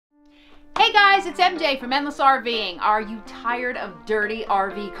Hey guys, it's MJ from Endless RVing. Are you tired of dirty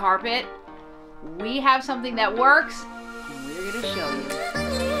RV carpet? We have something that works, and we're going to show you.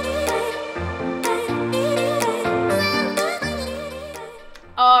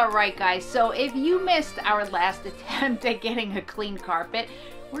 Alright guys, so if you missed our last attempt at getting a clean carpet,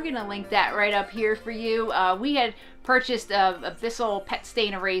 we're going to link that right up here for you. We had purchased a Bissell pet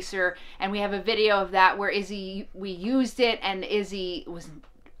stain eraser, and we have a video of that where we used it, and Izzy was...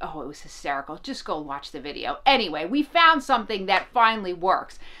 oh, it was hysterical. Just go watch the video. Anyway, we found something that finally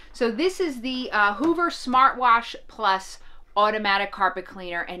works. So this is the Hoover Smart Wash Plus automatic carpet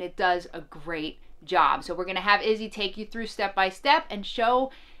cleaner, and it does a great job. So we're going to have Izzy take you through step by step and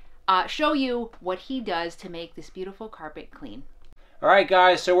show you what he does to make this beautiful carpet clean. All right,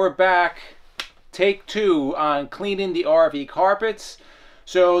 guys, so we're back. Take 2 on cleaning the RV carpets.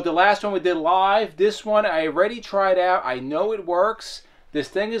 So the last one we did live. This one I already tried out. I know it works. This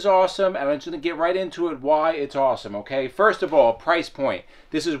thing is awesome, and I'm just going to get right into it why it's awesome, okay? First of all, price point.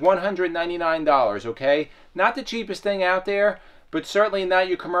 This is $199, okay? Not the cheapest thing out there, but certainly not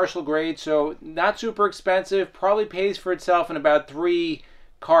your commercial grade, so not super expensive. Probably pays for itself in about 3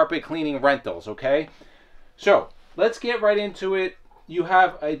 carpet cleaning rentals, okay? So, let's get right into it. You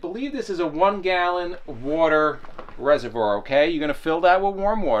have, I believe this is a 1-gallon water reservoir, okay? You're going to fill that with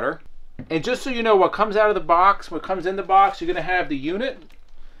warm water. And just so you know what comes out of the box, what comes in the box, you're going to have the unit,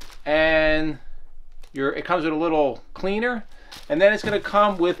 and it comes with a little cleaner, and then it's going to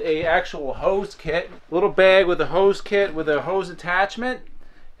come with a actual hose kit, a little bag with a hose kit with a hose attachment,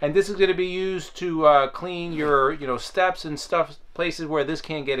 and this is going to be used to clean your steps and stuff, places where this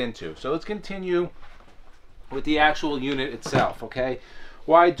can't get into. So let's continue with the actual unit itself, okay?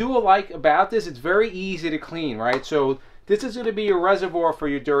 What I do like about this, it's very easy to clean, right? So this is going to be your reservoir for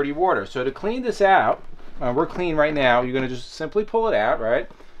your dirty water. So to clean this out, we're clean right now, you're going to just simply pull it out, right?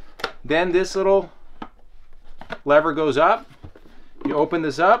 Then this little lever goes up. You open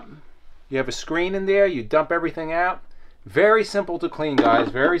this up. You have a screen in there. You dump everything out. Very simple to clean, guys.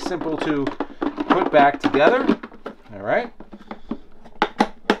 Very simple to put back together. All right.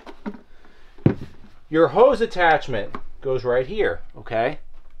 Your hose attachment goes right here, okay?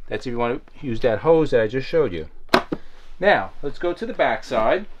 That's if you want to use that hose that I just showed you. Now, let's go to the back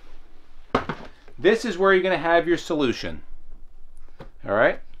side. This is where you're going to have your solution. All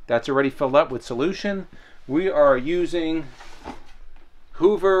right, that's already filled up with solution. We are using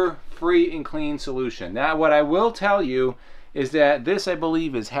Hoover Free and Clean Solution. Now, what I will tell you is that this, I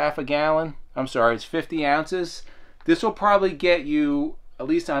believe, is half a gallon. I'm sorry, it's 50 ounces. This will probably get you, at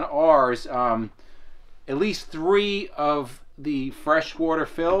least on ours, at least 3 of the freshwater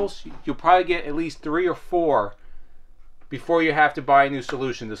fills. You'll probably get at least 3 or 4 before you have to buy a new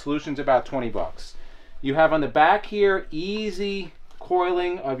solution. The solution's about 20 bucks. You have on the back here easy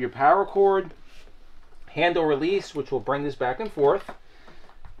coiling of your power cord, handle release, which will bring this back and forth.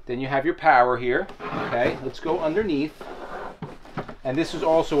 Then you have your power here. Okay, let's go underneath. And this is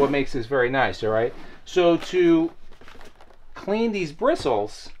also what makes this very nice, all right? So to clean these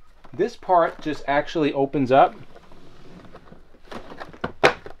bristles, this part just actually opens up.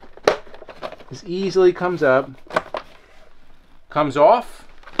 This easily comes up, comes off,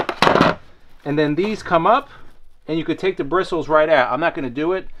 and then these come up, and you could take the bristles right out. I'm not going to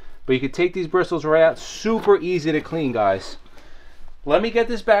do it, but you could take these bristles right out. Super easy to clean, guys. Let me get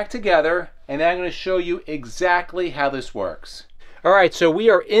this back together, and then I'm going to show you exactly how this works. All right, so we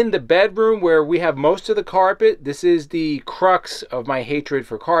are in the bedroom where we have most of the carpet. This is the crux of my hatred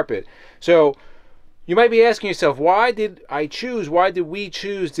for carpet. So you might be asking yourself, why did we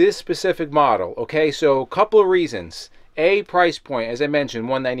choose this specific model? Okay, so a couple of reasons. A, price point, as I mentioned,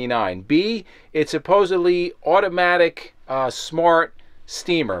 $199. B, it's supposedly automatic smart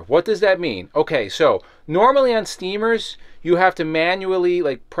steamer. What does that mean? Okay, so normally on steamers, you have to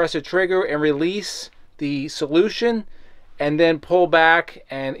manually press a trigger and release the solution and then pull back,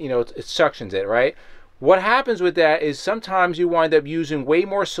 and it suctions it, right? What happens with that is sometimes you wind up using way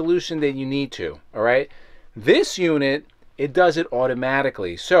more solution than you need to, all right? This unit, it does it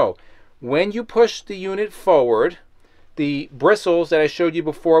automatically. So when you push the unit forward, the bristles that I showed you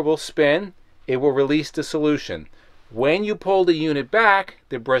before will spin. It will release the solution. When you pull the unit back,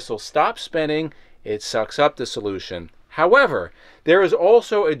 the bristles stop spinning. It sucks up the solution. However, there is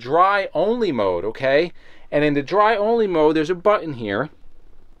also a dry only mode, okay? And in the dry only mode, there's a button here.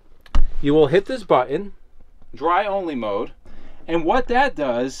 You will hit this button, dry only mode, and what that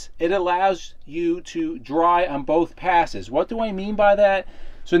does, it allows you to dry on both passes. What do I mean by that?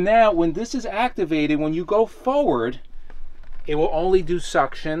 So now when this is activated, when you go forward, it will only do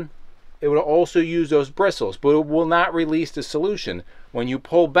suction. It will also use those bristles, but it will not release the solution. When you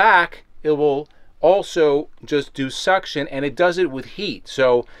pull back, it will also just do suction, and it does it with heat.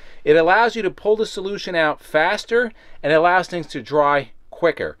 So it allows you to pull the solution out faster, and it allows things to dry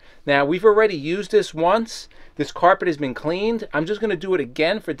quicker. Now, we've already used this once. This carpet has been cleaned. I'm just going to do it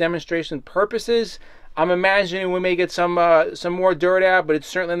again for demonstration purposes. I'm imagining we may get some more dirt out, but it's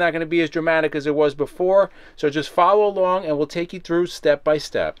certainly not going to be as dramatic as it was before. So just follow along and we'll take you through step by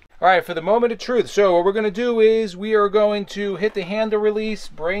step. All right, for the moment of truth. So what we're going to do is we are going to hit the handle release,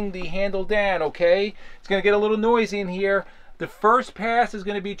 bring the handle down, okay? It's going to get a little noisy in here. The first pass is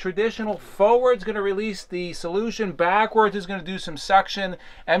going to be traditional. Forward is going to release the solution. Backwards is going to do some suction.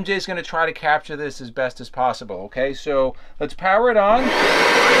 MJ is going to try to capture this as best as possible, okay? So let's power it on.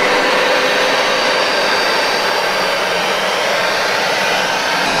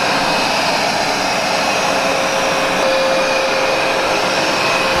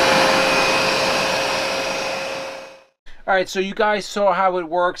 All right, so you guys saw how it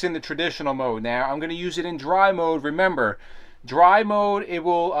works in the traditional mode. Now I'm going to use it in dry mode. Remember, dry mode, it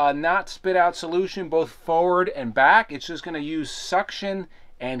will not spit out solution both forward and back. It's just going to use suction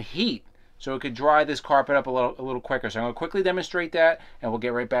and heat, so it could dry this carpet up a little quicker. So I'm going to quickly demonstrate that, and we'll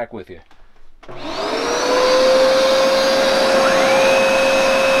get right back with you.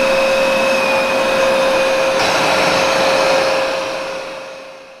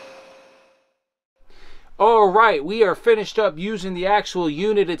 All right, we are finished up using the actual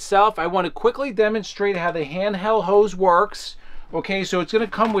unit itself. I want to quickly demonstrate how the handheld hose works. Okay, so it's going to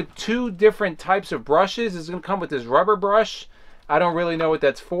come with two different types of brushes. It's going to come with this rubber brush. I don't really know what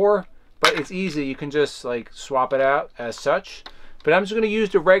that's for, but it's easy. You can just like swap it out as such. But I'm just going to use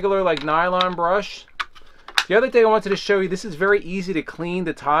the regular like nylon brush. The other thing I wanted to show you, this is very easy to clean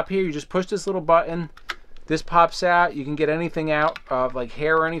the top here. You just push this little button. This pops out. You can get anything out, like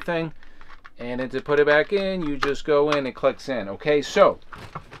hair or anything. And then to put it back in, you just go in and clicks in. Okay, so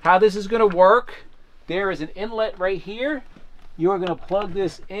how this is going to work, there is an inlet right here. You are going to plug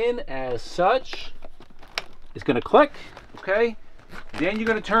this in as such. It's going to click, okay? Then you're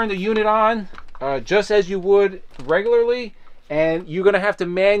going to turn the unit on just as you would regularly, and you're going to have to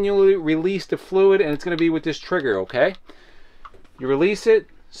manually release the fluid, and it's going to be with this trigger, okay? You release it,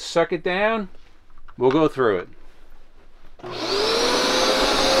 suck it down, we'll go through it.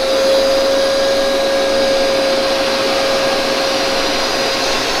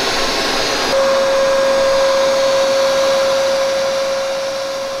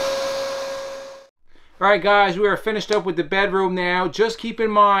 All right, guys, we are finished up with the bedroom now. Just keep in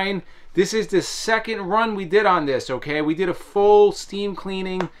mind, this is the second run we did on this, okay? We did a full steam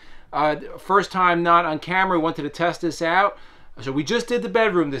cleaning. First time not on camera. We wanted to test this out. So we just did the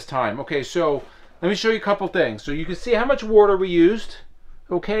bedroom this time. Okay, so let me show you a couple things. So you can see how much water we used.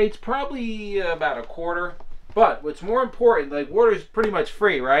 Okay, it's probably about a quarter. But what's more important, like water is pretty much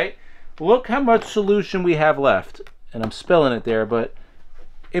free, right? Look how much solution we have left. And I'm spilling it there, but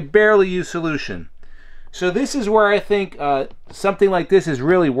it barely used solution. So this is where I think something like this is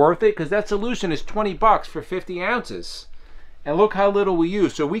really worth it, because that solution is 20 bucks for 50 ounces. And look how little we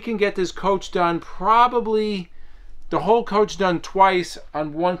use. So we can get this coach done, probably the whole coach done twice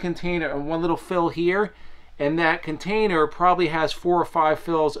on one container and one little fill here. And that container probably has 4 or 5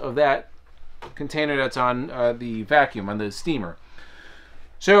 fills of that container that's on the vacuum, on the steamer.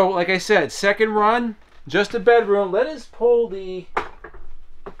 So like I said, second run, just a bedroom. Let us pull the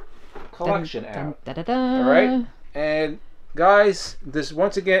collection out. All right, and guys, this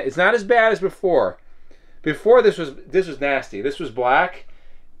once again, it's not as bad as before. Before this was nasty. This was black.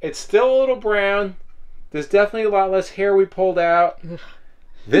 It's still a little brown. There's definitely a lot less hair we pulled out.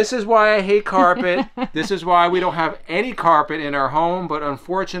 This is why I hate carpet. This is why we don't have any carpet in our home, but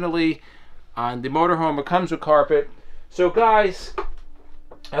unfortunately on the motorhome it comes with carpet. So guys,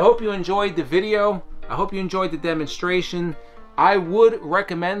 I hope you enjoyed the video. I hope you enjoyed the demonstration. I would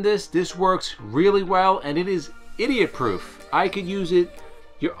recommend this. This works really well, and it is idiot proof. I could use it.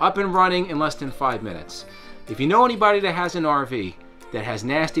 You're up and running in less than 5 minutes. If you know anybody that has an RV that has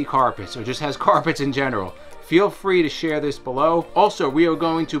nasty carpets or just has carpets in general, feel free to share this below. Also, we are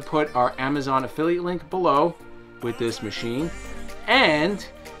going to put our Amazon affiliate link below with this machine. And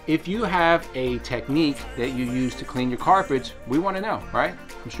if you have a technique that you use to clean your carpets, we want to know, right?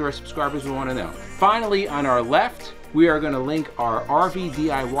 I'm sure our subscribers will want to know. Finally, on our left, we are going to link our RV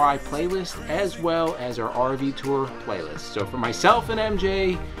DIY playlist as well as our RV tour playlist. So for myself and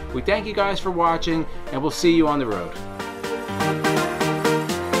MJ, we thank you guys for watching, and we'll see you on the road.